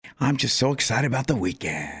I'm just so excited about the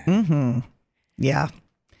weekend. Mm-hmm. Yeah.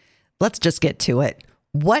 Let's just get to it.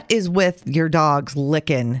 What is with your dogs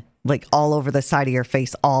licking like all over the side of your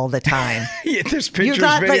face all the time? Yeah, there's pictures,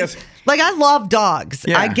 videos. Like I love dogs.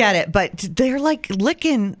 Yeah. I get it. But they're like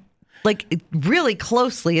licking like really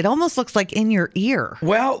closely. It almost looks like in your ear.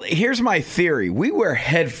 Well, here's my theory. We wear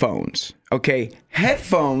headphones, okay?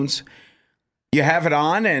 Headphones, you have it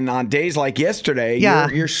on, and on days like yesterday,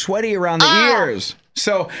 you're sweaty around the ears.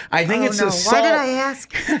 So I think it's the salt. Why did I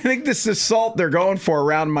ask? I think this is salt they're going for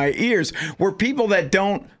around my ears, where people that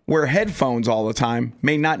don't wear headphones all the time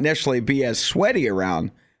may not necessarily be as sweaty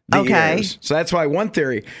around the ears. So that's why one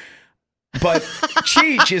theory. But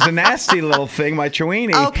Cheech is a nasty little thing, my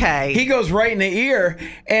Chiweenie. Okay. He goes right in the ear,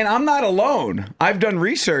 and I'm not alone. I've done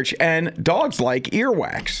research, and dogs like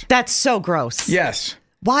earwax. That's so gross. Yes.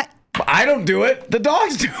 What? I don't do it. The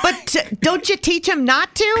dogs do it. But don't you teach them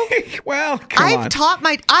not to? Well, come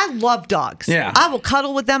on. I love dogs. Yeah. I will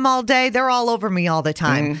cuddle with them all day. They're all over me all the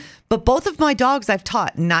time. But both of my dogs I've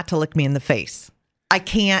taught not to lick me in the face. I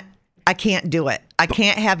can't do it. I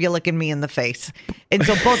can't have you licking me in the face. And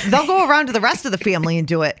so they'll go around to the rest of the family and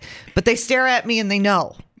do it. But they stare at me and they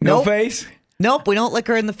know. No face? Nope, we don't lick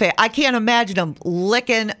her in the face. I can't imagine them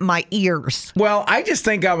licking my ears. Well, I just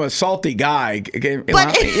think I'm a salty guy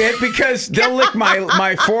because they'll lick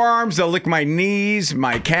my forearms, they'll lick my knees,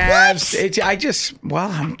 my calves.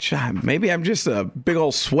 Maybe I'm just a big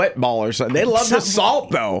old sweat ball or something. They love the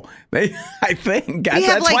salt, though. I think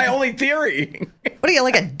that's my only theory. What are you,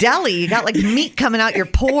 like a deli? You got like meat coming out your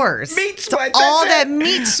pores. Meat sweats. All that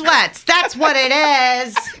meat sweats. That's what it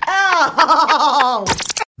is. Oh.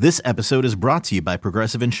 This episode is brought to you by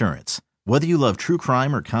Progressive Insurance. Whether you love true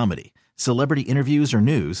crime or comedy, celebrity interviews or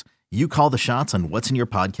news, you call the shots on what's in your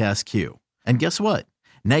podcast queue. And guess what?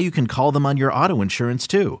 Now you can call them on your auto insurance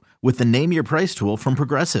too with the Name Your Price tool from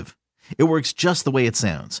Progressive. It works just the way it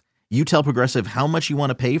sounds. You tell Progressive how much you want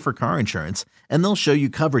to pay for car insurance, and they'll show you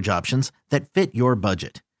coverage options that fit your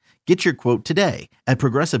budget. Get your quote today at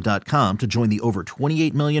Progressive.com to join the over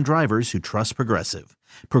 28 million drivers who trust Progressive.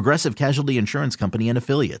 Progressive Casualty Insurance Company and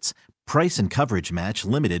Affiliates. Price and coverage match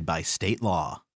limited by state law.